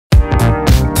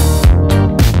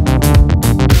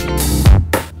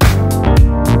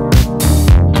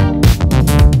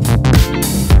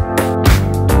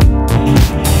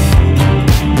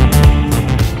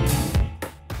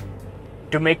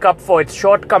make up for its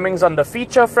shortcomings on the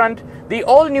feature front, the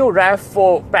all-new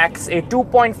RAV-4 packs a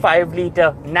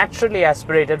 2.5-litre naturally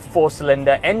aspirated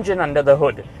 4-cylinder engine under the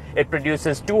hood. It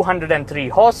produces 203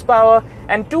 horsepower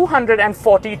and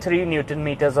 243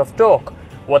 Newton-meters of torque.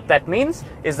 What that means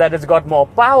is that it's got more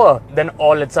power than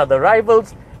all its other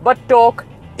rivals, but torque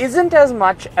isn't as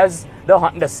much as the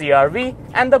Honda CR-V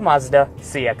and the Mazda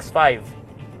CX-5.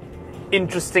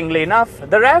 Interestingly enough,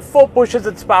 the RAV-4 pushes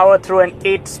its power through an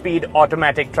 8-speed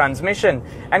automatic transmission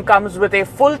and comes with a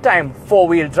full-time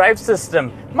 4-wheel drive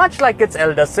system, much like its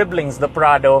elder siblings, the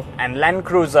Prado and Land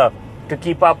Cruiser. To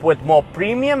keep up with more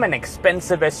premium and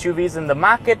expensive SUVs in the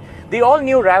market, the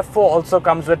all-new RAV-4 also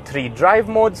comes with 3 drive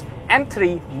modes and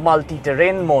 3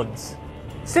 multi-terrain modes.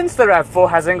 Since the RAV-4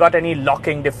 hasn't got any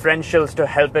locking differentials to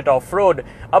help it off-road,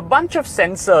 a bunch of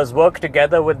sensors work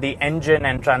together with the engine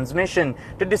and transmission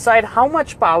to decide how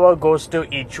much power goes to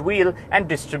each wheel and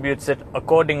distributes it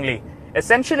accordingly.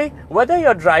 Essentially, whether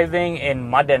you're driving in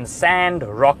mud and sand,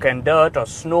 rock and dirt, or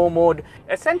snow mode,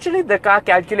 essentially the car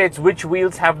calculates which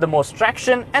wheels have the most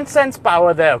traction and sends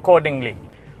power there accordingly.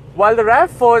 While the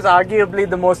RAV-4 is arguably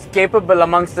the most capable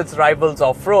amongst its rivals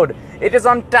off-road, it is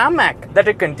on tarmac that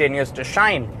it continues to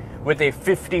shine. With a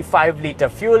 55-litre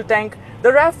fuel tank,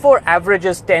 the RAV-4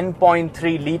 averages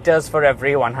 10.3 litres for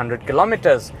every 100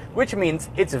 kilometers, which means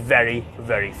it's very,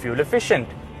 very fuel efficient.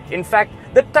 In fact,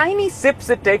 the tiny sips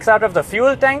it takes out of the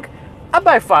fuel tank are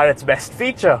by far its best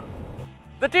feature.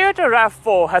 The Toyota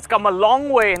RAV-4 has come a long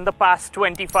way in the past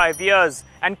 25 years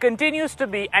and continues to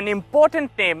be an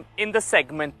important name in the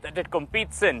segment that it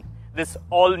competes in. This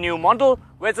all-new model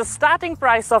wears a starting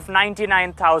price of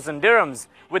 99,000 dirhams,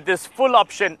 with this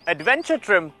full-option adventure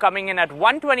trim coming in at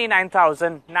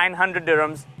 129,900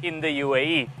 dirhams in the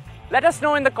UAE. Let us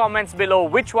know in the comments below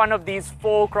which one of these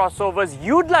 4 crossovers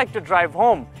you'd like to drive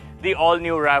home: the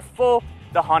all-new RAV-4,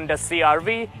 the Honda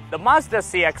CR-V, the Mazda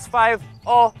CX-5,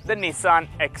 or the Nissan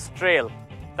X-Trail.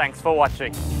 Thanks for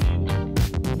watching.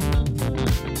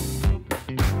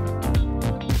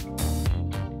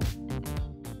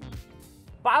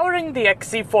 Powering the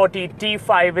XC40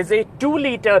 T5 is a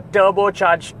 2-litre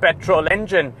turbocharged petrol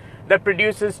engine that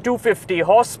produces 250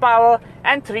 horsepower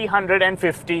and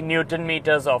 350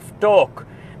 Newton-meters of torque.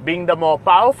 Being the more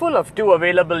powerful of 2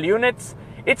 available units,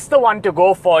 it's the one to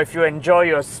go for if you enjoy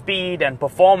your speed and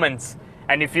performance.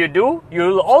 And if you do,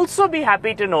 you'll also be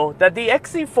happy to know that the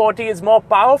XC40 is more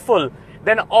powerful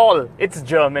than all its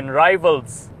German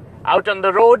rivals. Out on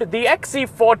the road, the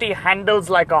XC40 handles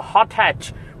like a hot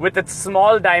hatch with its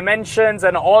small dimensions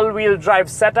and all-wheel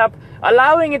drive setup,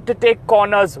 allowing it to take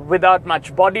corners without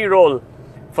much body roll.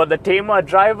 For the tamer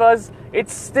drivers,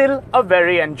 it's still a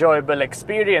very enjoyable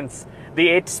experience. The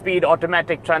 8-speed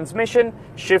automatic transmission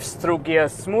shifts through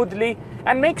gears smoothly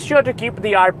and makes sure to keep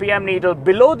the RPM needle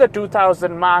below the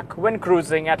 2000 mark when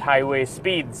cruising at highway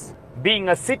speeds. Being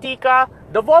a city car,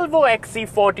 the Volvo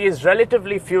XC40 is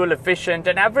relatively fuel efficient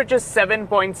and averages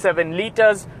 7.7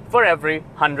 litres for every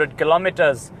 100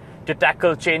 kilometers. To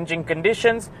tackle changing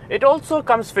conditions, it also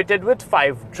comes fitted with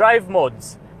 5 drive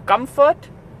modes: Comfort,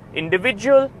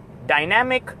 Individual,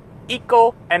 Dynamic,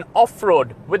 Eco and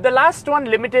Off-Road, with the last one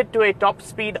limited to a top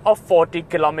speed of 40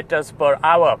 kilometers per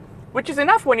hour, which is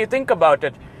enough when you think about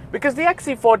it, because the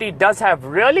XC40 does have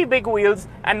really big wheels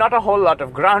and not a whole lot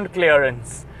of ground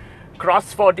clearance.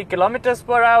 Cross 40 kilometers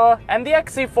per hour and the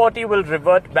XC40 will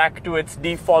revert back to its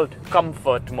default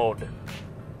comfort mode.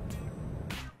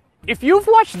 If you've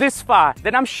watched this far,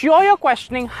 then I'm sure you're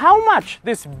questioning how much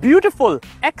this beautiful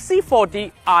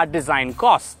XC40 R design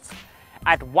costs.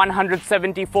 At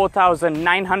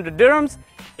 174,900 dirhams,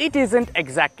 it isn't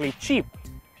exactly cheap.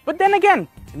 But then again,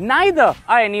 neither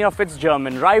are any of its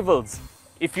German rivals.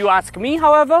 If you ask me,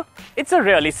 however, it's a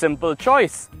really simple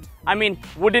choice. I mean,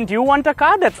 wouldn't you want a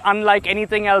car that's unlike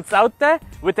anything else out there,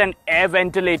 with an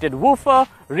air-ventilated woofer,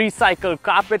 recycled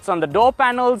carpets on the door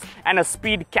panels, and a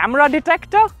speed camera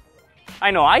detector? I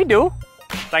know I do.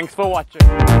 Thanks for watching.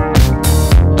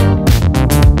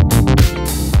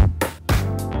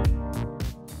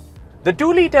 The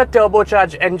 2-litre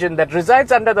turbocharged engine that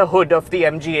resides under the hood of the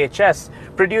MGHS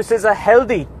produces a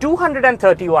healthy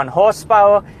 231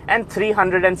 horsepower and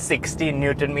 360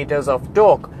 Newton-meters of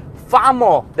torque, far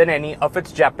more than any of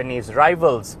its Japanese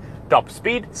rivals. Top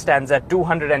speed stands at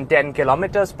 210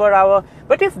 kilometers per hour,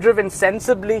 but if driven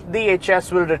sensibly, the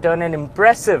HS will return an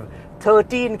impressive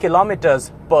 13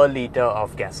 kilometers per litre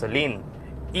of gasoline.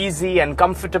 Easy and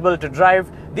comfortable to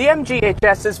drive, the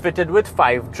MGHS is fitted with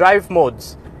 5 drive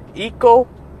modes: Eco,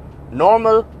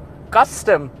 Normal,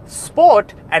 Custom,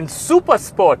 Sport and Super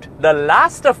Sport, the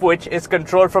last of which is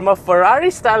controlled from a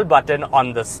Ferrari-style button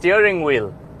on the steering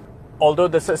wheel. Although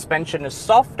the suspension is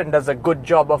soft and does a good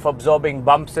job of absorbing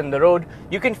bumps in the road,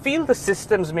 you can feel the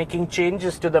systems making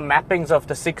changes to the mappings of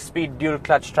the 6-speed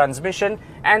dual-clutch transmission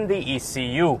and the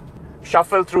ECU.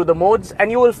 Shuffle through the modes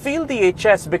and you will feel the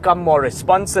HS become more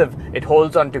responsive. It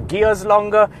holds onto gears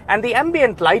longer, and the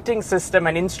ambient lighting system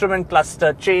and instrument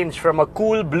cluster change from a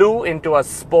cool blue into a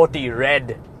sporty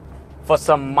red. For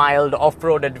some mild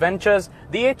off-road adventures,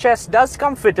 the HS does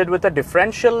come fitted with a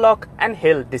differential lock and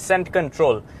hill descent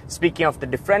control. Speaking of the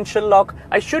differential lock,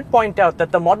 I should point out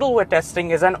that the model we're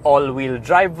testing is an all-wheel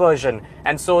drive version,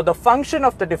 and so the function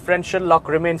of the differential lock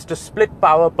remains to split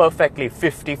power perfectly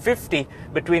 50-50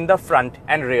 between the front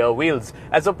and rear wheels,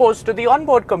 as opposed to the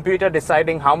onboard computer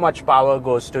deciding how much power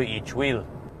goes to each wheel.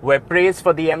 Where praise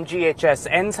for the MGHS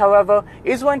ends, however,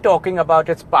 is when talking about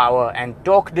its power and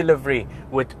torque delivery,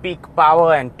 with peak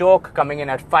power and torque coming in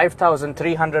at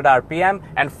 5,300 RPM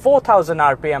and 4,000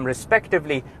 RPM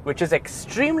respectively, which is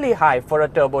extremely high for a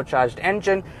turbocharged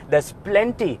engine. There's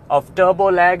plenty of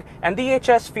turbo lag, and the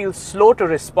HS feels slow to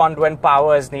respond when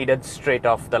power is needed straight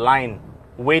off the line.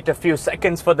 Wait a few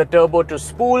seconds for the turbo to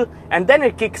spool, and then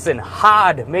it kicks in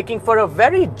hard, making for a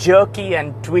very jerky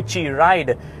and twitchy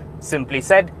ride. Simply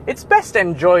said, it's best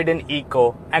enjoyed in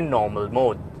eco and normal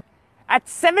mode. At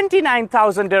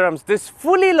 79,000 dirhams, this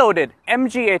fully loaded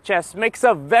MGHS makes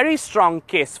a very strong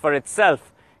case for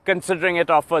itself. Considering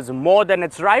it offers more than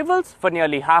its rivals for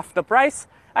nearly half the price,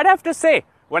 I'd have to say,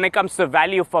 when it comes to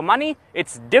value for money,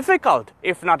 it's difficult,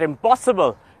 if not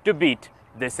impossible, to beat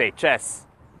this HS.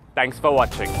 Thanks for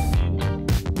watching.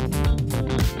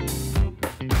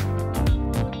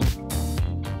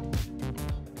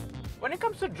 When it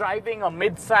comes to driving a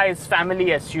mid-size family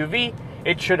SUV,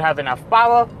 it should have enough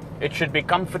power, it should be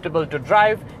comfortable to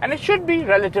drive, and it should be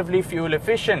relatively fuel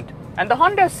efficient. And the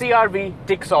Honda CR-V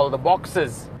ticks all the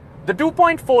boxes. The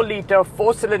 2.4-litre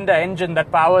 4-cylinder engine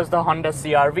that powers the Honda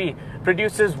CR-V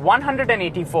produces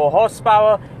 184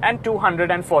 horsepower and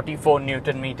 244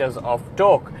 Newton-meters of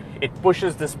torque. It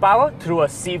pushes this power through a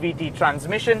CVT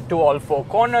transmission to all four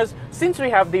corners, since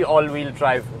we have the all-wheel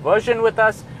drive version with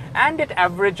us, and it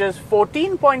averages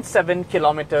 14.7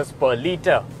 kilometers per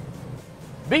litre.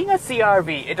 Being a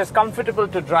CR-V, it is comfortable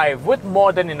to drive with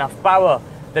more than enough power.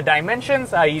 The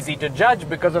dimensions are easy to judge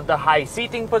because of the high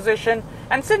seating position,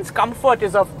 and since comfort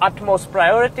is of utmost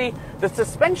priority, the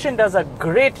suspension does a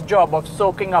great job of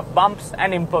soaking up bumps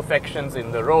and imperfections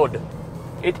in the road.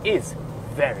 It is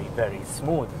very, very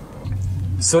smooth.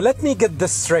 So let me get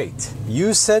this straight.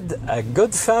 You said a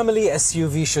good family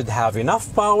SUV should have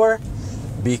enough power,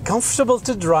 be comfortable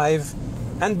to drive,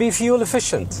 and be fuel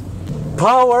efficient.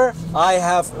 Power, I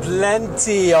have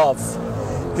plenty of.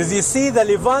 Because you see, the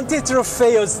Levante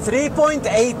Trofeo's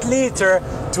 3.8-litre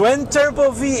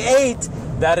twin-turbo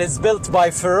V8 that is built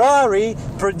by Ferrari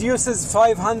produces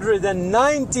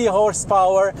 590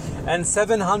 horsepower and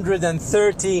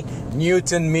 730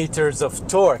 Newton-meters of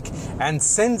torque, and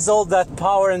sends all that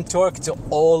power and torque to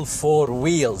all four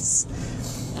wheels.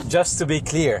 Just to be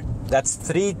clear, that's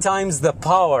 3 times the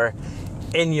power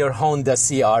in your Honda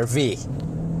CR-V.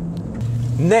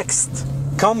 Next,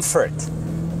 comfort.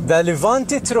 The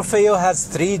Levante Trofeo has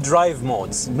 3 drive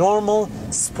modes: normal,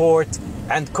 sport,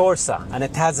 and Corsa, and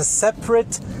it has a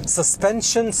separate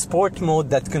suspension sport mode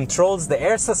that controls the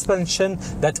air suspension,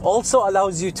 that also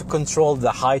allows you to control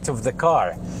the height of the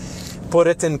car. Put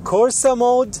it in Corsa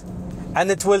mode, and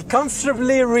it will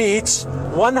comfortably reach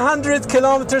 100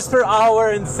 kilometers per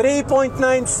hour in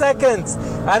 3.9 seconds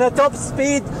and a top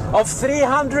speed of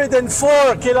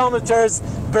 304 kilometers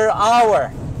per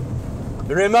hour.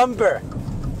 Remember,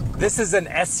 this is an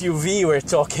SUV we're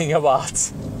talking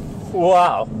about.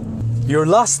 Wow. Your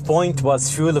last point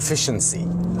was fuel efficiency.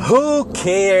 Who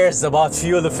cares about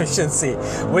fuel efficiency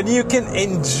when you can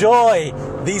enjoy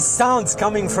these sounds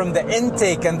coming from the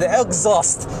intake and the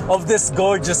exhaust of this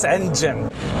gorgeous engine?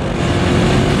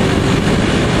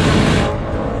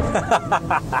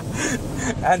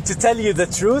 And to tell you the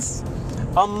truth,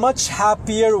 I'm much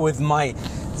happier with my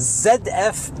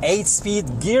ZF 8-speed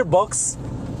gearbox,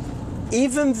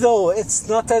 even though it's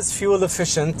not as fuel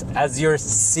efficient as your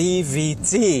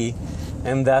CVT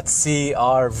in that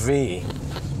CR-V.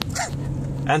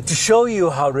 And to show you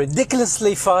how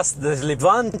ridiculously fast the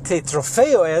Levante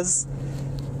Trofeo is,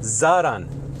 Zaran,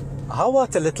 how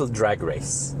about a little drag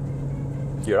race?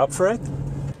 You're up for it?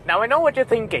 Now I know what you're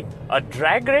thinking. A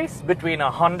drag race between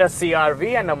a Honda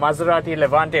CR-V and a Maserati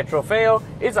Levante Trofeo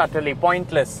is utterly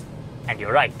pointless. And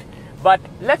you're right. But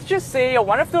let's just say you're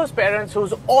one of those parents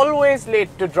who's always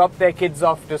late to drop their kids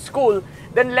off to school,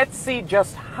 then let's see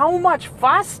just how much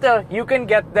faster you can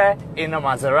get there in a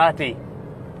Maserati.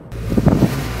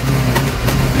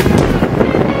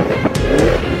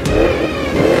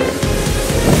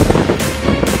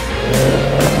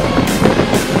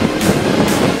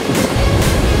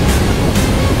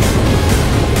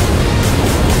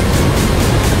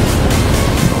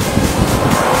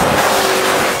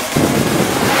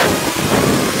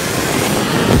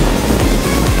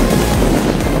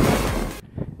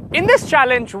 In this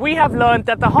challenge, we have learned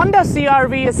that the Honda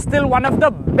CR-V is still one of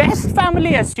the best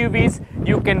family SUVs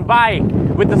you can buy.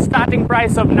 With the starting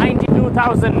price of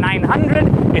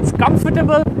 $92,900, it's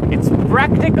comfortable, it's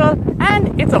practical,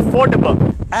 and it's affordable.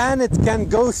 And it can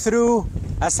go through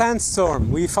a sandstorm.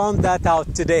 We found that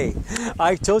out today.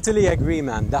 I totally agree,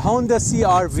 man. The Honda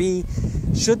CR-V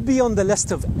should be on the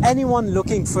list of anyone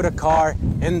looking for a car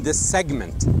in this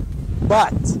segment.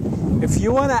 But if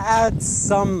you want to add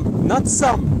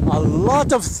a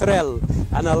lot of thrill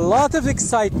and a lot of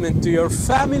excitement to your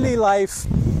family life,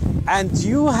 and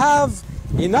you have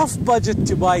enough budget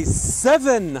to buy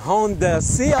 7 Honda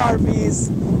CR-Vs,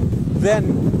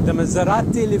 then the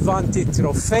Maserati Levante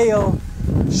Trofeo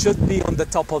should be on the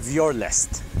top of your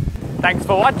list. Thanks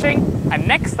for watching, and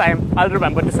next time I'll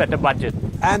remember to set a budget.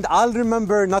 And I'll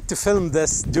remember not to film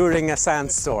this during a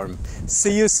sandstorm.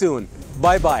 See you soon.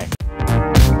 Bye-bye.